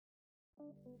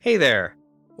Hey there.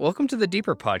 Welcome to the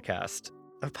Deeper Podcast,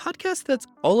 a podcast that's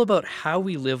all about how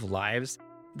we live lives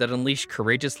that unleash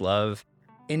courageous love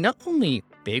in not only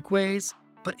big ways,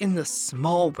 but in the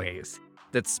small ways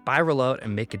that spiral out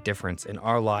and make a difference in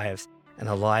our lives and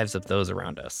the lives of those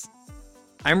around us.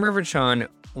 I'm Reverend Sean,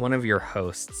 one of your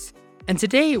hosts, and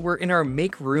today we're in our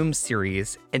Make Room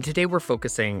series, and today we're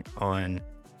focusing on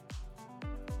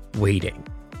waiting.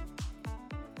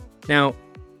 Now,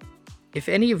 if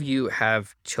any of you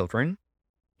have children,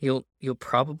 you'll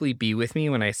probably be with me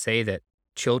when I say that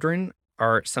children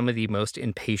are some of the most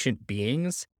impatient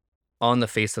beings on the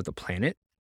face of the planet.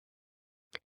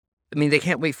 I mean, they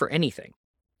can't wait for anything.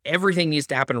 Everything needs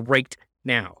to happen right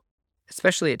now,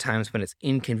 especially at times when it's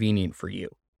inconvenient for you.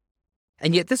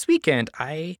 And yet this weekend,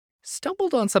 I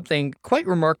stumbled on something quite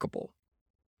remarkable.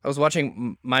 I was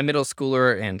watching my middle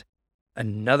schooler and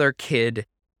another kid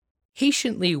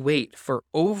patiently wait for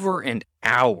over an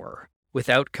hour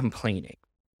without complaining.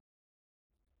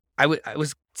 I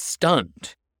was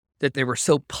stunned that they were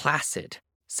so placid,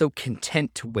 so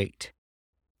content to wait.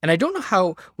 And I don't know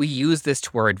how we use this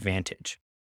to our advantage.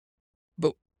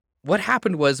 But what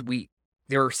happened was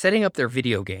they were setting up their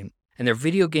video game, and their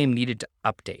video game needed to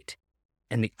update.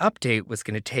 And the update was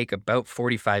going to take about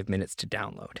 45 minutes to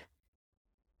download.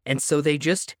 And so they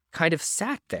just kind of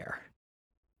sat there,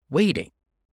 waiting.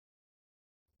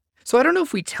 So I don't know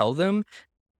if we tell them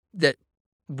that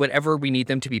whatever we need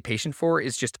them to be patient for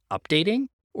is just updating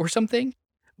or something,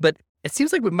 but it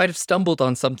seems like we might have stumbled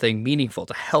on something meaningful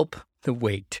to help the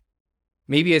wait.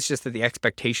 Maybe it's just that the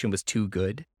expectation was too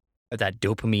good. That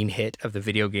dopamine hit of the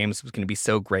video games was going to be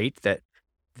so great that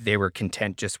they were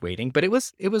content just waiting, but it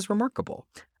was remarkable.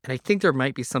 And I think there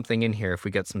might be something in here if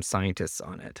we get some scientists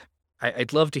on it.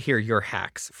 I'd love to hear your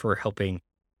hacks for helping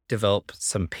develop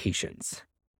some patience,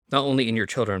 not only in your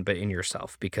children, but in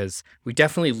yourself, because we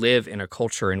definitely live in a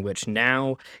culture in which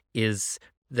now is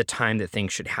the time that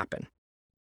things should happen.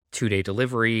 2-day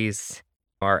deliveries,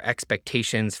 our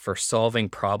expectations for solving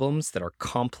problems that are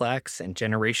complex and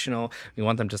generational. We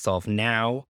want them to solve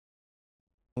now.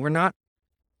 We're not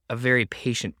a very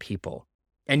patient people.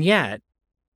 And yet,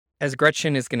 as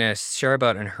Gretchen is going to share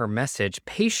about in her message,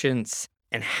 patience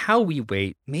and how we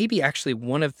wait may be actually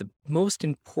one of the most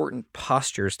important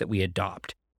postures that we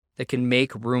adopt that can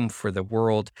make room for the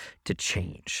world to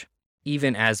change,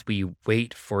 even as we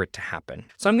wait for it to happen.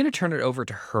 So I'm going to turn it over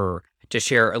to her to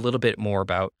share a little bit more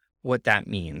about what that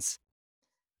means.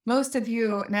 Most of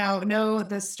you now know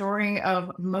the story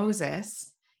of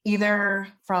Moses, either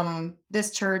from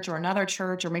this church or another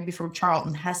church, or maybe from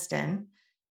Charlton Heston.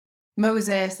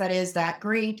 Moses, that is that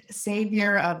great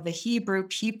savior of the Hebrew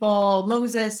people,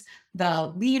 Moses,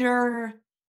 the leader,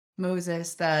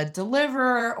 Moses, the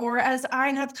deliverer, or as I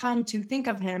have come to think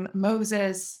of him,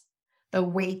 Moses, the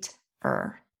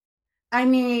waiter. I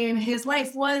mean, his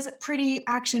life was pretty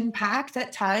action packed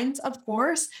at times, of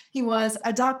course. He was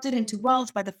adopted into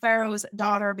wealth by the Pharaoh's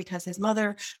daughter because his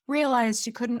mother realized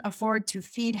she couldn't afford to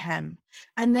feed him.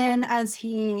 And then as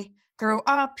he grew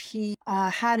up, he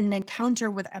had an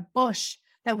encounter with a bush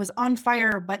that was on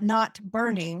fire but not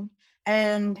burning.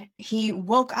 And he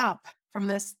woke up from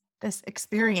this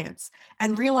experience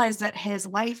and realized that his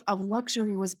life of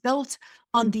luxury was built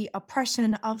on the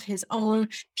oppression of his own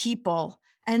people.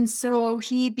 And so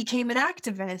he became an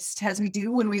activist, as we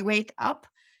do when we wake up,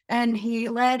 and he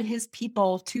led his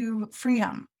people to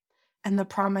freedom and the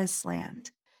promised land.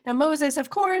 Now, Moses,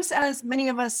 of course, as many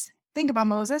of us think about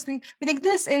Moses, we think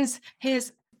this is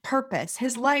his purpose,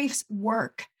 his life's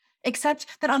work, except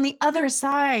that on the other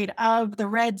side of the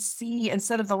Red Sea,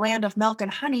 instead of the land of milk and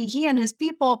honey, he and his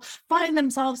people find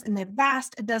themselves in the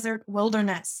vast desert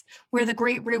wilderness, where the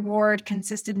great reward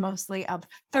consisted mostly of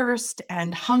thirst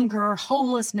and hunger,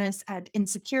 homelessness and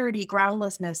insecurity,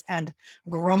 groundlessness and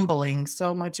grumbling,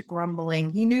 so much grumbling.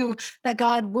 He knew that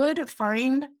God would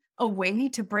find a way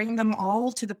to bring them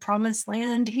all to the promised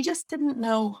land. He just didn't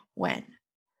know when.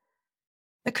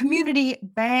 The community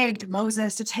begged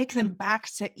Moses to take them back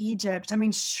to Egypt. I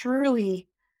mean, surely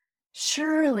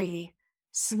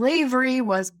slavery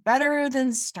was better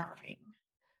than starving.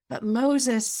 But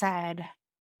Moses said,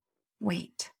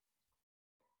 wait.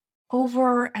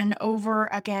 Over and over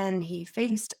again, he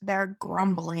faced their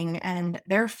grumbling and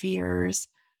their fears.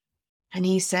 And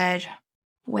he said,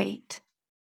 wait.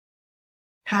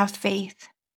 Have faith.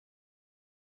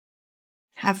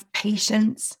 Have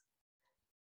patience.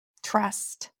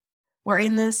 Trust. We're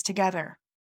in this together.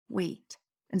 Wait.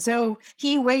 And so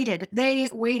he waited. They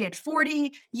waited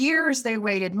 40 years. They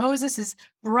waited. Moses'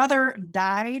 brother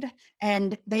died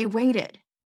and they waited.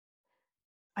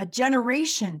 A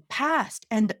generation passed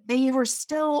and they were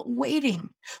still waiting,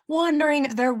 wandering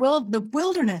the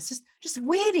wilderness, just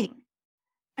waiting.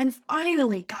 And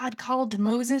finally, God called to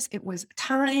Moses. It was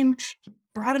time. He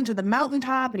brought him to the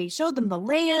mountaintop and he showed them the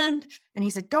land. And he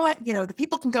said, go ahead, the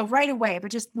people can go right away,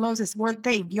 but just Moses, weren't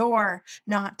they? You're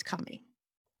not coming.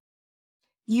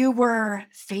 You were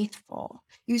faithful.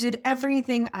 You did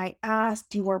everything I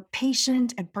asked. You were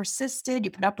patient and persisted.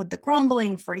 You put up with the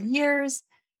grumbling for years.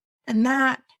 And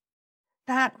that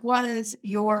was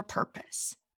your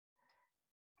purpose.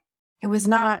 It was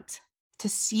not to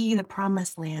see the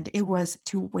promised land. It was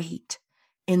to wait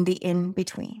in the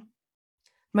in-between.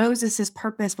 Moses'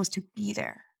 purpose was to be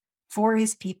there for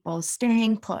his people,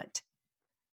 staying put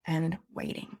and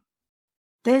waiting.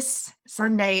 This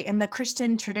Sunday in the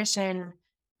Christian tradition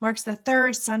marks the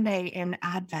third Sunday in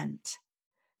Advent.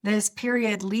 This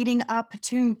period leading up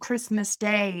to Christmas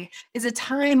Day is a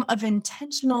time of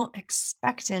intentional,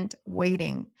 expectant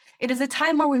waiting. It is a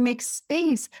time where we make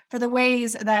space for the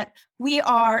ways that we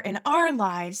are in our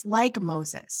lives like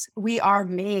Moses. We are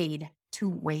made to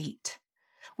wait.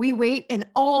 We wait in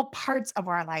all parts of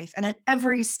our life and at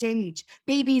every stage.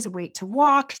 Babies wait to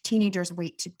walk, teenagers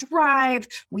wait to drive.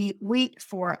 We wait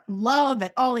for love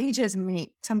at all ages,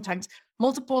 sometimes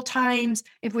multiple times.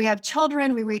 If we have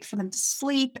children, we wait for them to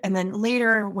sleep. And then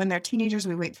later, when they're teenagers,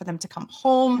 we wait for them to come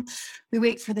home. We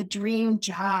wait for the dream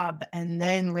job. And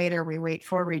then later, we wait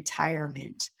for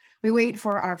retirement. We wait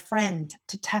for our friend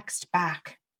to text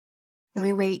back. And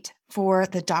we wait for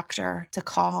the doctor to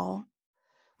call.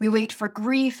 We wait for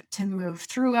grief to move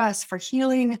through us, for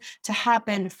healing to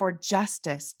happen, for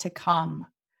justice to come.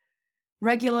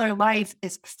 Regular life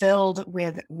is filled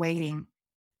with waiting.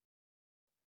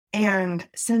 And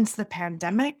since the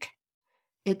pandemic,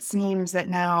 it seems that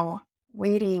now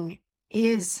waiting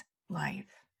is life.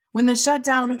 When the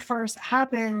shutdown first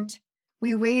happened,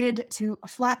 we waited to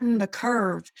flatten the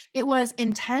curve. It was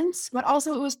intense, but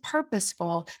also it was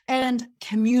purposeful and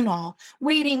communal.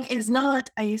 Waiting is not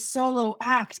a solo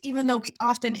act, even though we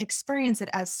often experience it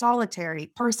as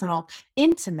solitary, personal,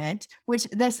 intimate, which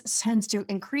this tends to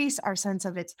increase our sense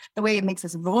of the way it makes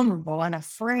us vulnerable and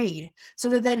afraid, so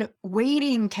that then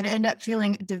waiting can end up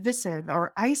feeling divisive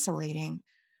or isolating.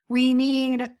 We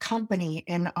need company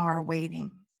in our waiting,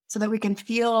 so that we can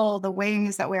feel the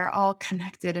ways that we are all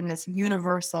connected in this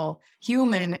universal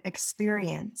human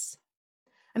experience.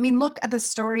 I mean, look at the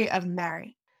story of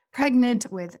Mary,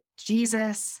 pregnant with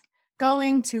Jesus,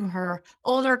 going to her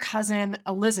older cousin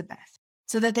Elizabeth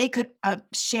so that they could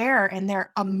share in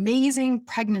their amazing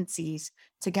pregnancies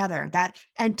together, that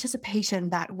anticipation,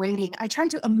 that waiting. I try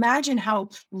to imagine how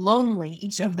lonely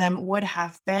each of them would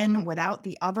have been without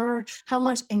the other, how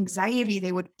much anxiety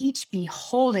they would each be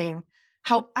holding,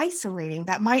 how isolating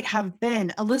that might have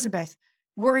been. Elizabeth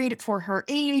worried for her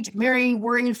age, Mary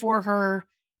worried for her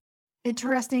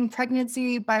interesting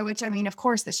pregnancy, by which I mean, of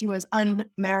course, that she was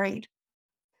unmarried.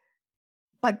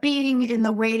 But being in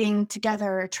the waiting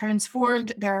together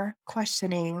transformed their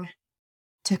questioning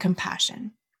to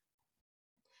compassion.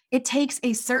 It takes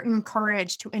a certain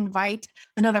courage to invite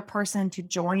another person to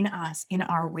join us in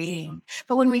our waiting.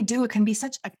 But when we do, it can be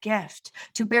such a gift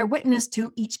to bear witness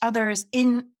to each other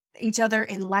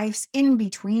in life's in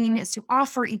between, is to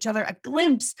offer each other a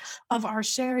glimpse of our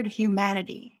shared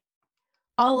humanity.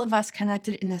 All of us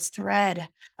connected in this thread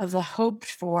of the hoped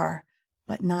for,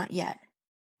 but not yet.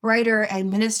 Writer and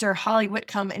minister Holly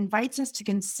Whitcomb invites us to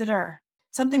consider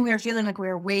something we are feeling like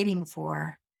we're waiting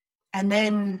for, and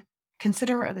then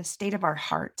consider the state of our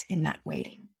heart in that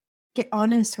waiting. Get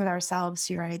honest with ourselves,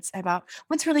 she writes, about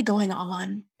what's really going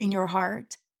on in your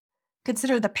heart.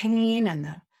 Consider the pain and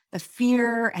the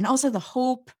fear, and also the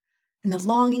hope and the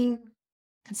longing.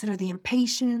 Consider the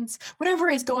impatience, whatever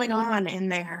is going on in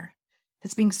there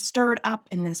that's being stirred up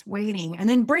in this waiting. And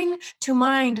then bring to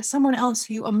mind someone else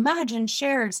who you imagine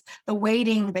shares the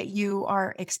waiting that you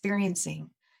are experiencing.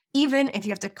 Even if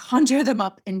you have to conjure them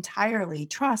up entirely,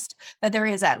 trust that there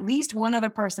is at least one other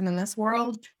person in this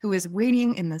world who is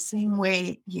waiting in the same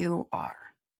way you are.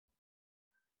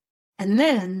 And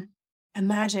then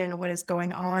imagine what is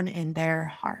going on in their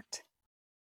heart.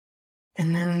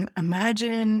 And then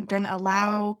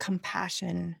allow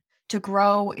compassion to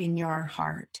grow in your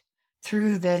heart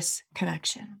through this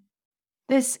connection.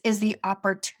 This is the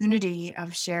opportunity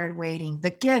of shared waiting, the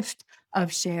gift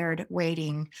of shared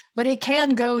waiting. But it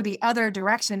can go the other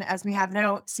direction, as we have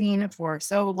now seen for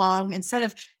so long. Instead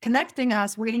of connecting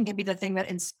us, waiting can be the thing that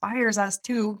inspires us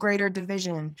to greater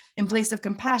division. In place of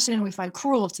compassion, we find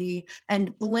cruelty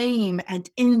and blame and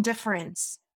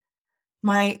indifference.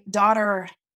 My daughter,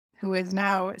 who is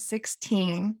now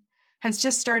 16, has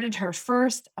just started her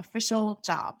first official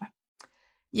job.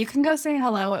 You can go say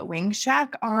hello at Wing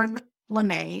Shack on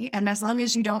LeMay, and as long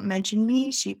as you don't mention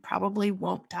me, she probably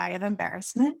won't die of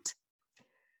embarrassment.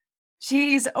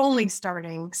 She's only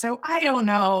starting, so I don't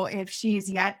know if she's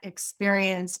yet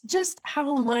experienced just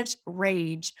how much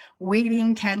rage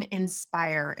waiting can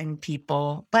inspire in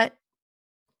people, but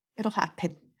it'll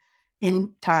happen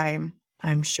in time,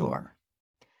 I'm sure.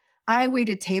 I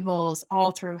waited tables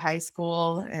all through high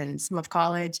school and some of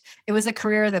college. It was a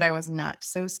career that I was not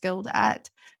so skilled at,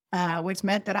 which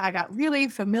meant that I got really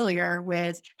familiar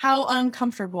with how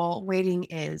uncomfortable waiting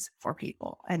is for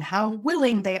people and how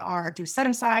willing they are to set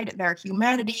aside their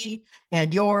humanity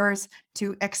and yours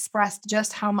to express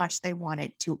just how much they want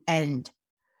it to end.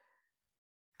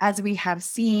 As we have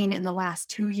seen in the last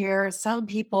 2 years, some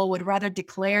people would rather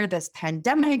declare this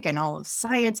pandemic and all of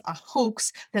science a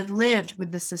hoax than lived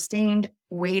with the sustained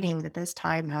waiting that this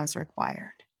time has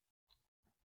required,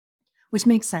 which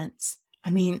makes sense. I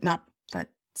mean, not that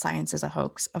science is a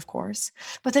hoax, of course,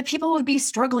 but that people would be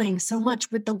struggling so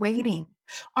much with the waiting.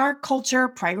 Our culture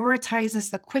prioritizes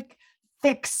the quick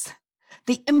fix,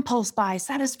 the impulse buy,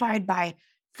 satisfied by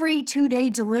free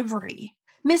 2-day delivery.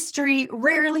 Mystery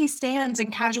rarely stands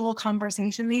in casual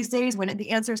conversation these days when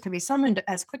the answers can be summoned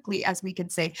as quickly as we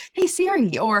could say, "Hey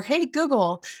Siri," or "Hey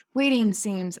Google." Waiting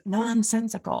seems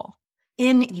nonsensical,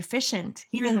 inefficient,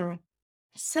 even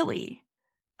silly.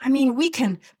 I mean, we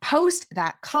can post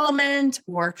that comment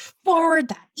or forward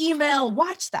that email,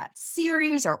 watch that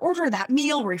series or order that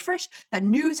meal, refresh the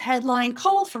news headline,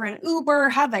 call for an Uber,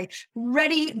 have a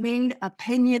ready-made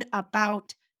opinion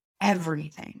about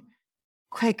everything.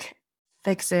 Quick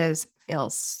fixes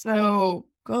feel so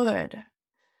good.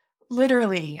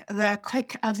 Literally, the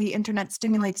click of the internet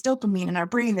stimulates dopamine in our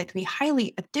brain that can be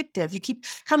highly addictive. You keep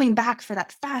coming back for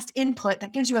that fast input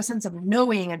that gives you a sense of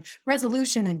knowing and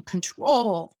resolution and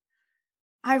control.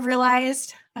 I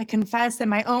confess that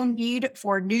my own need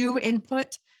for new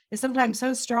input is sometimes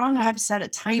so strong, I've set a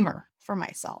timer for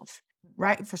myself,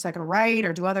 right? For so I can write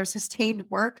or do other sustained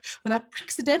work without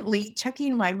accidentally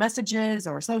checking my messages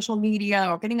or social media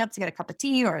or getting up to get a cup of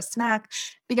tea or a snack.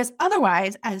 Because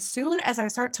otherwise, as soon as I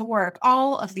start to work,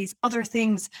 all of these other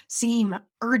things seem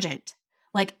urgent.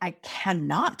 Like I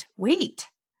cannot wait.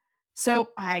 So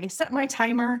I set my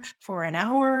timer for an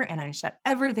hour and I shut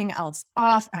everything else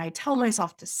off. And I tell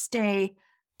myself to stay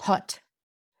put,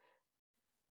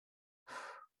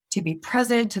 to be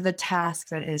present to the task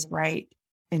that is right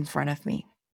in front of me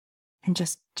and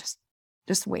just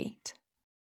wait.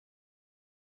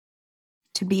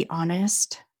 To be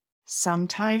honest,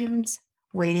 sometimes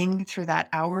waiting through that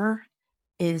hour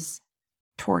is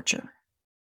torture.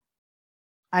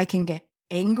 I can get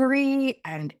angry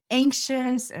and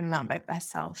anxious and not my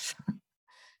best self.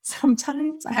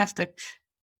 Sometimes I have to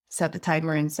set the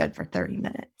timer instead for 30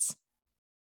 minutes.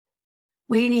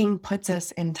 Waiting puts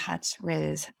us in touch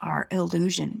with our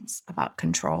illusions about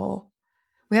control.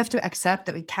 We have to accept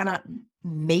that we cannot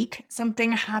make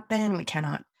something happen. We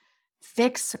cannot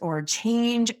fix or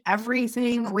change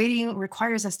everything. Waiting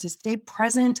requires us to stay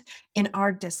present in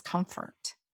our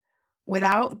discomfort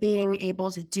without being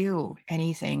able to do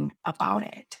anything about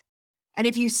it. And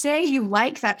if you say you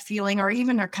like that feeling or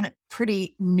even are kind of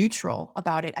pretty neutral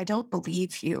about it, I don't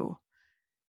believe you.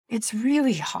 It's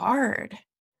really hard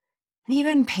and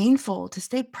even painful to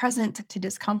stay present to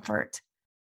discomfort,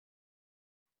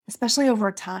 especially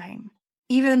over time.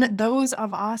 Even those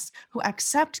of us who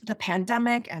accept the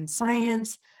pandemic and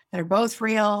science that are both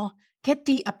real get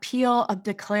the appeal of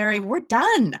declaring we're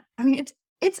done. I mean,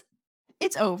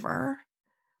 it's over.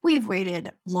 We've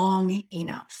waited long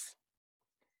enough,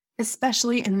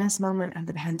 especially in this moment of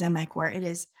the pandemic where it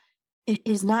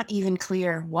is not even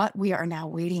clear what we are now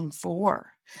waiting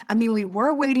for. I mean, we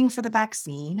were waiting for the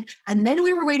vaccine, and then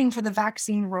we were waiting for the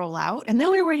vaccine rollout, and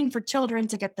then we were waiting for children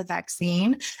to get the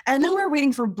vaccine, and then we were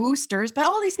waiting for boosters, but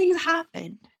all these things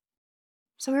happened.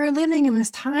 So we are living in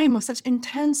this time of such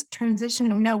intense transition,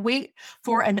 and we now wait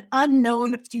for an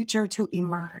unknown future to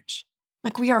emerge.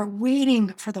 Like we are waiting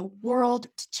for the world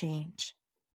to change.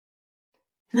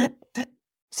 And that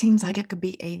seems like it could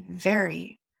be a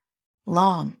very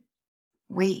long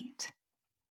wait.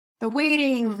 The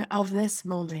waiting of this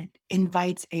moment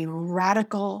invites a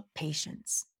radical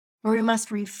patience where we must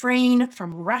refrain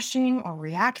from rushing or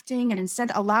reacting and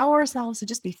instead allow ourselves to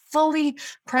just be fully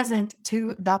present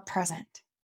to the present.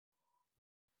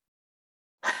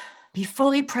 Be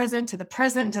fully present, to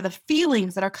the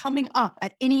feelings that are coming up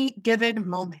at any given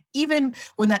moment, even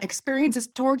when that experience is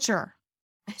torture,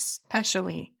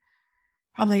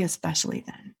 probably especially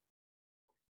then.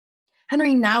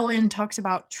 Henry Nouwen talks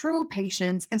about true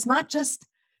patience. It's not just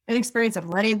an experience of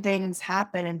letting things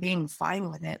happen and being fine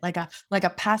with it, like a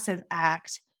passive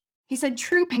act. He said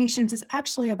true patience is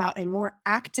actually about a more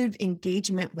active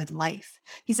engagement with life.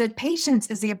 He said patience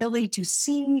is the ability to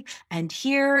see and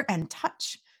hear and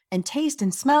touch and taste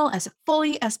and smell as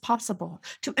fully as possible,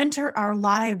 to enter our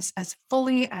lives as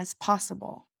fully as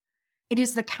possible. It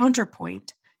is the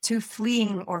counterpoint to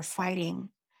fleeing or fighting.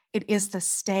 It is the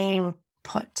staying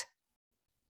put.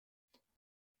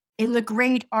 In the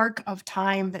great arc of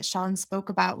time that Sean spoke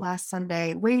about last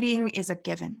Sunday, waiting is a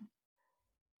given.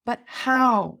 But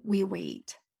how we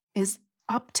wait is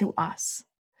up to us.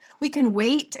 We can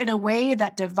wait in a way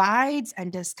that divides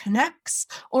and disconnects,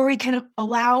 or we can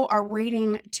allow our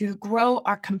waiting to grow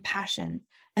our compassion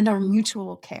and our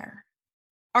mutual care.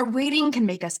 Our waiting can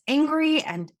make us angry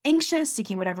and anxious,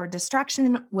 seeking whatever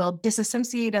distraction will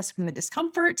disassociate us from the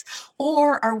discomfort,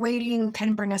 or our waiting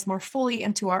can bring us more fully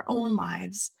into our own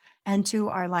lives and to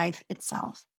our life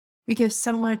itself. We give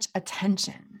so much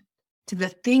attention to the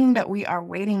thing that we are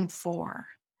waiting for,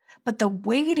 but the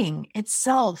waiting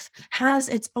itself has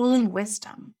its own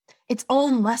wisdom, its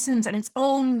own lessons, and its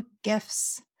own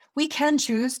gifts. We can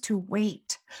choose to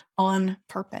wait on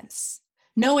purpose,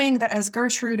 knowing that, as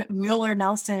Gertrude Mueller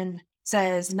Nelson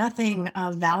says, nothing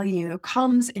of value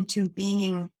comes into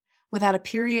being without a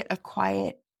period of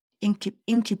quiet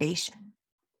incubation.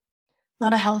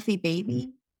 Not a healthy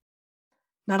baby,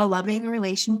 not a loving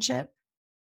relationship,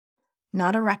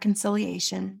 not a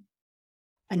reconciliation,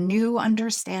 a new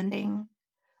understanding,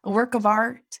 a work of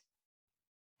art,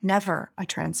 never a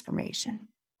transformation.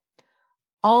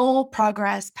 All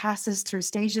progress passes through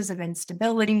stages of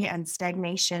instability and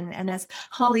stagnation. And as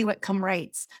Holly Whitcomb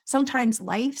writes, sometimes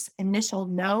life's initial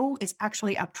no is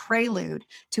actually a prelude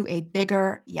to a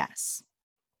bigger yes.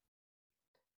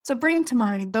 So bring to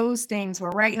mind those things where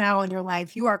right now in your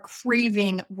life you are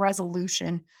craving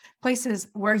resolution, places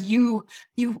where you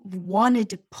wanted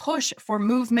to push for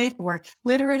movement, or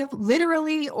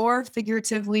literally or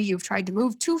figuratively, you've tried to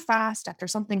move too fast after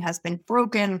something has been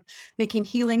broken, making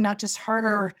healing not just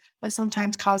harder, but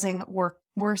sometimes causing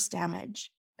worse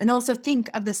damage. And also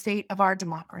think of the state of our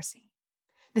democracy,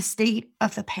 the state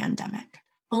of the pandemic,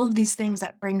 all of these things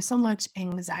that bring so much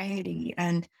anxiety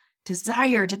and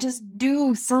desire to just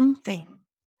do something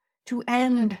to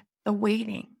end the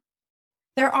waiting.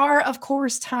 There are, of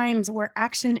course, times where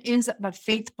action is the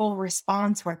faithful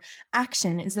response, where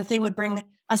action is the thing that would bring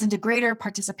us into greater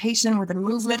participation with a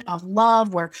movement of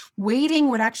love, where waiting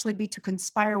would actually be to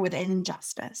conspire with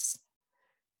injustice.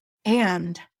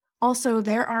 And also,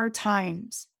 there are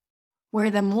times where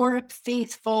the more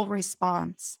faithful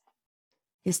response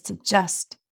is to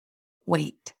just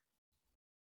wait.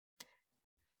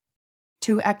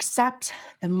 To accept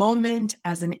the moment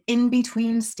as an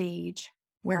in-between stage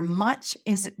where much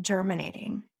is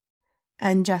germinating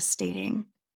and gestating.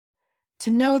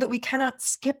 To know that we cannot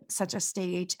skip such a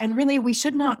stage, and really we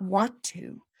should not want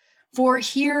to. For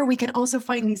here we can also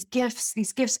find these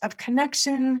gifts of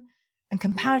connection and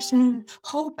compassion,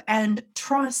 hope and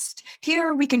trust.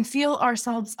 Here we can feel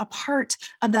ourselves a part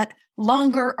of that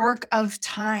longer arc of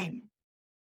time.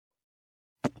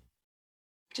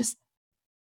 Just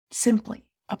simply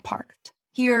a part.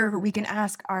 Here we can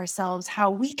ask ourselves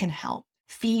how we can help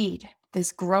feed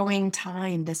this growing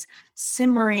time, this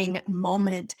simmering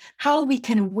moment, how we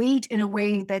can wait in a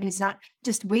way that is not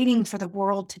just waiting for the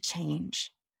world to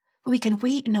change, but we can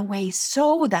wait in a way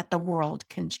so that the world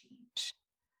can change.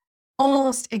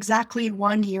 Almost exactly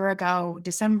 1 year ago,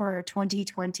 December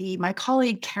 2020, my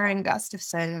colleague Karen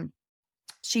Gustafson,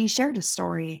 she shared a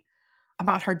story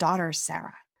about her daughter,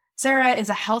 Sarah. Sarah is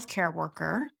a healthcare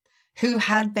worker who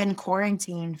had been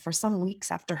quarantined for some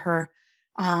weeks after her,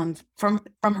 from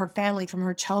her family, from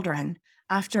her children,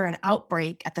 after an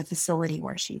outbreak at the facility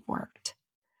where she worked.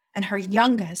 And her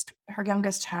youngest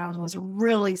child was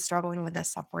really struggling with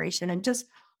this separation and just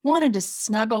wanted to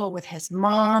snuggle with his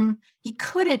mom. He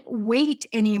couldn't wait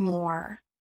anymore.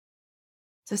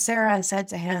 So Sarah said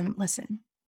to him, listen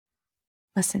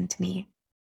to me.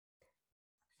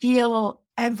 Feel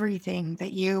everything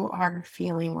that you are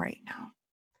feeling right now.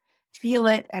 Feel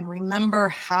it and remember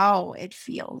how it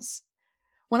feels.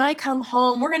 When I come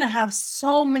home, we're going to have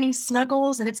so many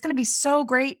snuggles and it's going to be so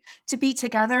great to be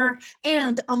together.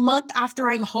 And a month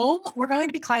after I'm home, we're going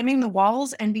to be climbing the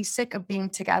walls and be sick of being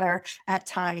together at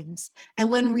times. And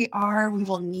when we are, we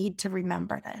will need to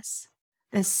remember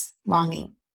this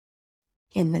longing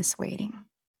in this waiting.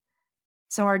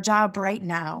 So our job right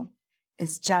now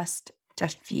is just to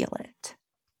feel it.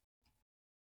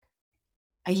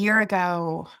 A year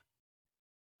ago,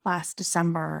 last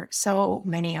December, so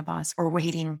many of us were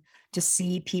waiting to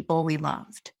see people we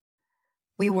loved.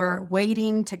 We were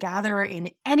waiting to gather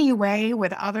in any way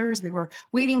with others. We were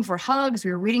waiting for hugs.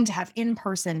 We were waiting to have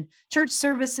in-person church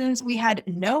services. We had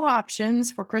no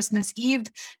options for Christmas Eve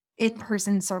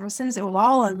in-person services. It was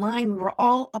all online. We were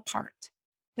all apart.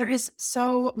 There is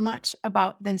so much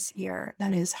about this year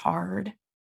that is hard.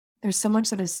 There's so much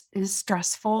that is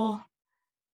stressful.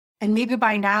 And maybe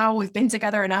by now we've been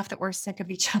together enough that we're sick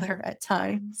of each other at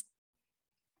times.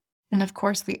 And of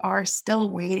course, we are still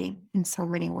waiting in so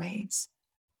many ways.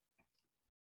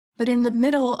 But in the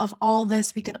middle of all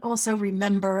this, we can also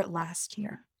remember last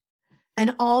year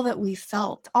and all that we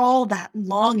felt, all that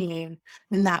longing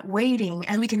and that waiting.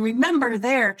 And we can remember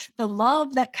there the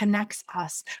love that connects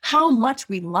us, how much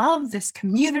we love this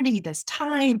community, this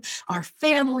time, our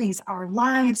families, our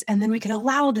lives. And then we can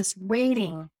allow this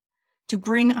waiting to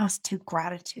bring us to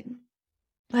gratitude.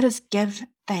 Let us give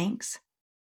thanks,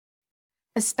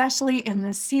 especially in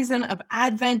this season of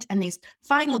Advent and these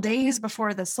final days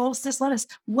before the solstice. Let us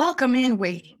welcome in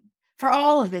waiting for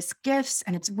all of its gifts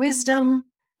and its wisdom.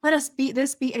 Let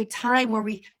this be a time where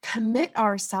we commit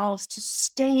ourselves to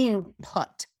staying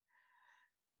put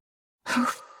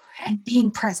and being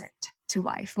present to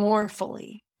life more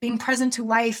fully, being present to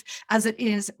life as it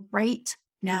is right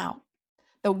now.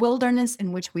 The wilderness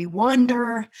in which we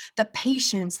wander, the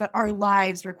patience that our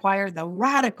lives require, the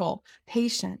radical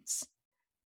patience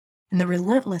and the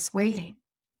relentless waiting.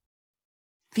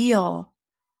 Feel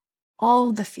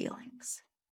all the feelings.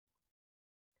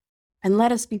 And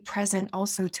let us be present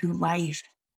also to life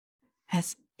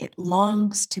as it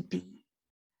longs to be.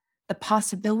 The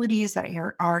possibilities that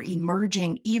are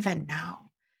emerging even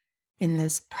now in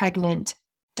this pregnant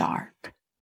dark.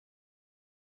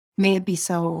 May it be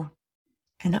so,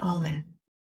 and amen.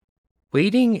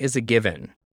 Waiting is a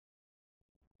given.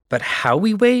 But how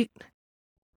we wait?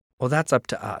 Well, that's up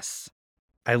to us.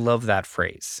 I love that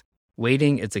phrase.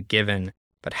 Waiting is a given,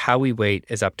 but how we wait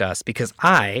is up to us, because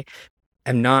I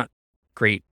am not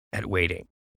great at waiting.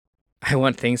 I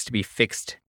want things to be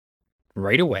fixed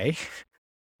right away.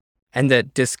 And the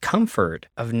discomfort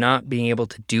of not being able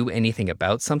to do anything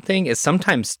about something is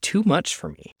sometimes too much for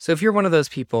me. So if you're one of those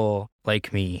people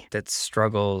like me that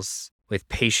struggles with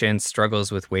patience,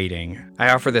 struggles with waiting, I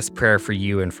offer this prayer for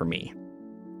you and for me.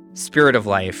 Spirit of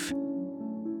life,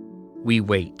 we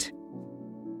wait.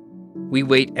 We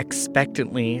wait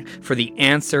expectantly for the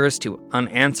answers to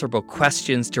unanswerable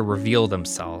questions to reveal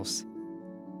themselves.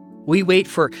 We wait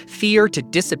for fear to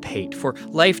dissipate, for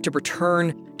life to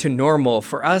return to normal,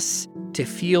 for us to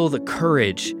feel the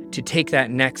courage to take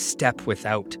that next step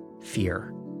without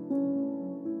fear.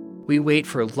 We wait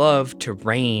for love to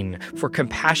reign, for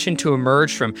compassion to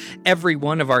emerge from every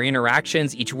one of our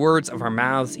interactions, each words of our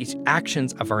mouths, each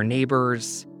actions of our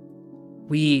neighbors.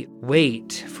 We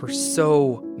wait for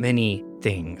so many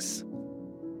things.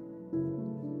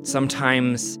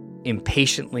 Sometimes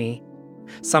impatiently,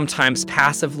 sometimes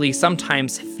passively,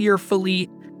 sometimes fearfully,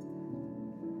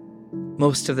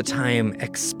 most of the time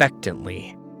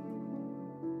expectantly.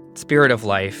 Spirit of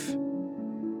life,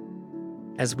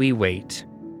 as we wait,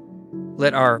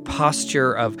 let our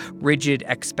posture of rigid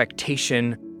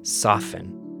expectation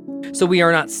soften. So we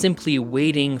are not simply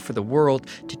waiting for the world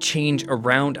to change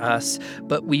around us,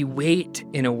 but we wait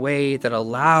in a way that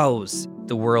allows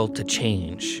the world to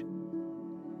change.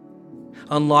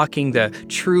 Unlocking the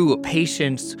true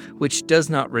patience which does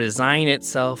not resign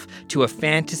itself to a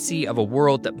fantasy of a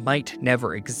world that might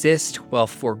never exist while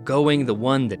foregoing the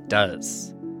one that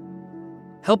does.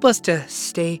 Help us to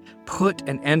stay put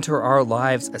and enter our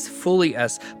lives as fully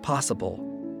as possible,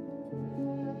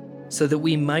 so that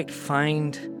we might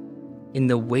find in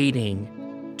the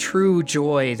waiting true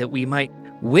joy, that we might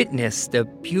witness the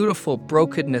beautiful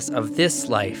brokenness of this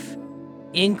life,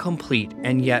 incomplete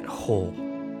and yet whole.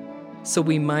 So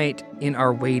we might, in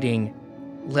our waiting,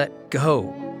 let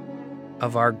go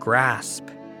of our grasp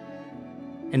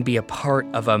and be a part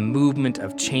of a movement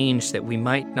of change that we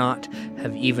might not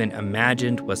have even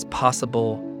imagined was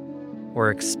possible or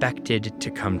expected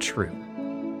to come true.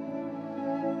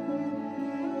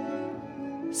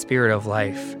 Spirit of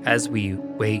life, as we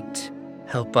wait,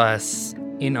 help us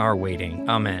in our waiting.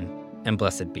 Amen, and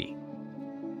blessed be.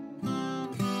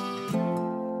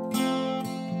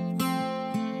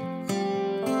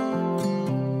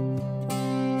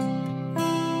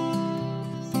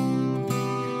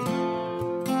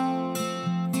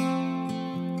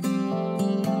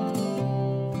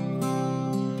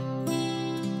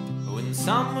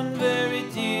 Someone very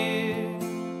dear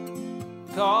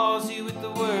calls you with the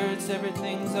words,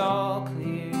 everything's all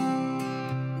clear.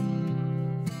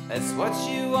 That's what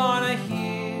you wanna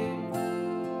hear,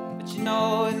 but you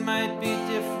know it might be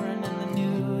different in the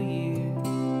new year.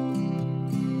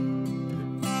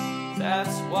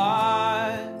 That's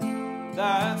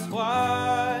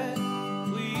why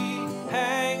we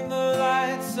hang the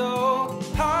lights so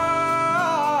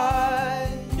high.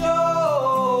 You're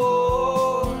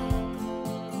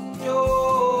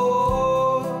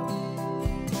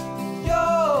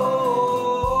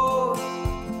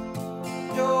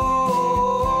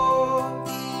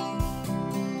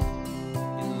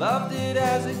you loved it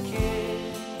as a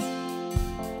kid.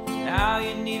 Now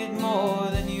you need it more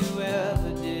than you ever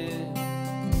did.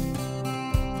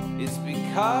 It's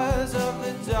because of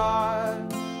the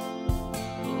dark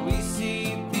we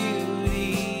see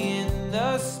beauty in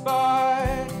the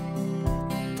spark.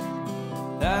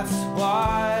 That's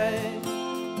why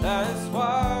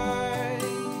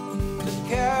the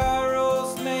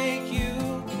carols make you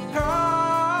cry.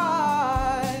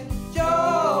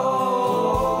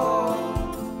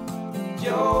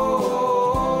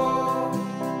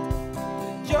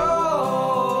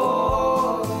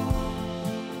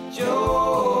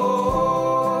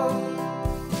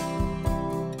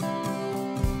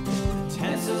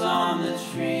 Tinsel on the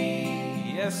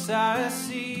tree, yes I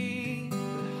see.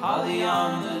 Holly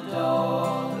on the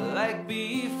door, like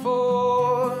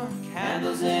before.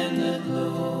 Candles in the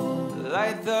gloom,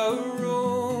 light the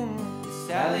room.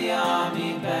 Sally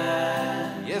Army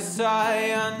Band, yes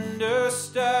I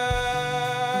understand.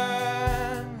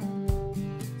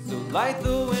 So light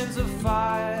the winds of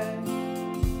fire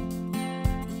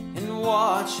and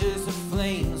watch as the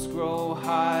flames grow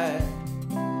high.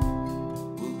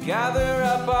 We'll gather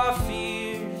up our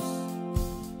fears,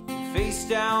 face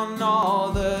down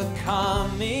all the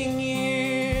coming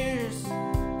years,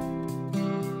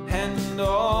 and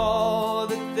all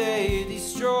that they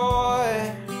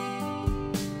destroy.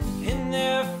 In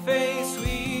their face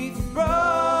we throw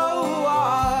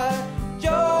our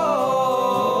joy.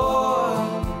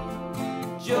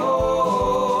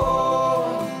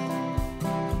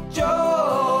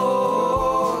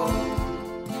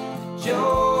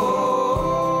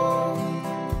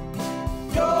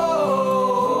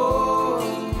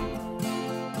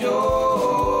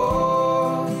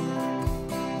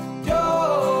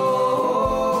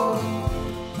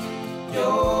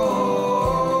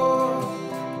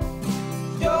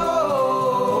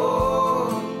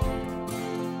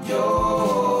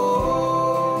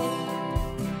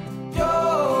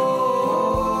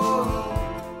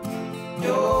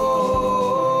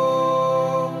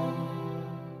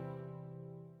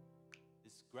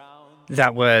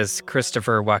 That was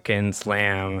Christopher Watkins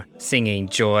Lamb singing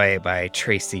Joy by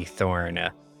Tracy Thorn,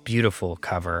 a beautiful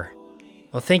cover.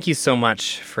 Well, thank you so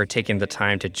much for taking the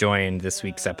time to join this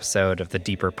week's episode of the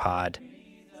Deeper Pod.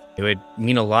 It would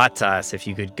mean a lot to us if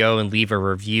you could go and leave a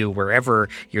review wherever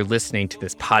you're listening to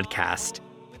this podcast.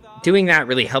 Doing that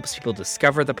really helps people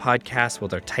discover the podcast while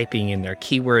they're typing in their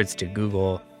keywords to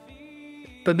Google.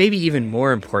 But maybe even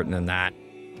more important than that,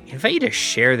 I invite you to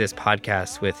share this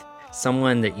podcast with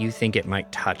someone that you think it might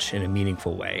touch in a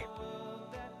meaningful way.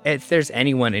 If there's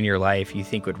anyone in your life you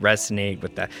think would resonate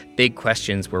with the big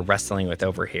questions we're wrestling with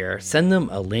over here, send them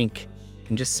a link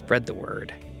and just spread the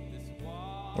word.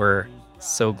 We're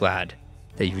so glad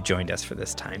that you joined us for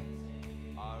this time.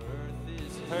 Our earth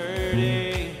is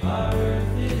hurting. Our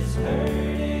earth is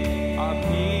hurting. Our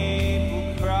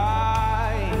people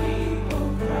cry.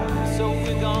 So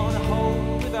we're gonna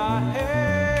hold with our head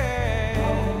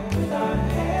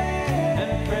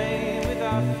and pray with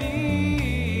our feet.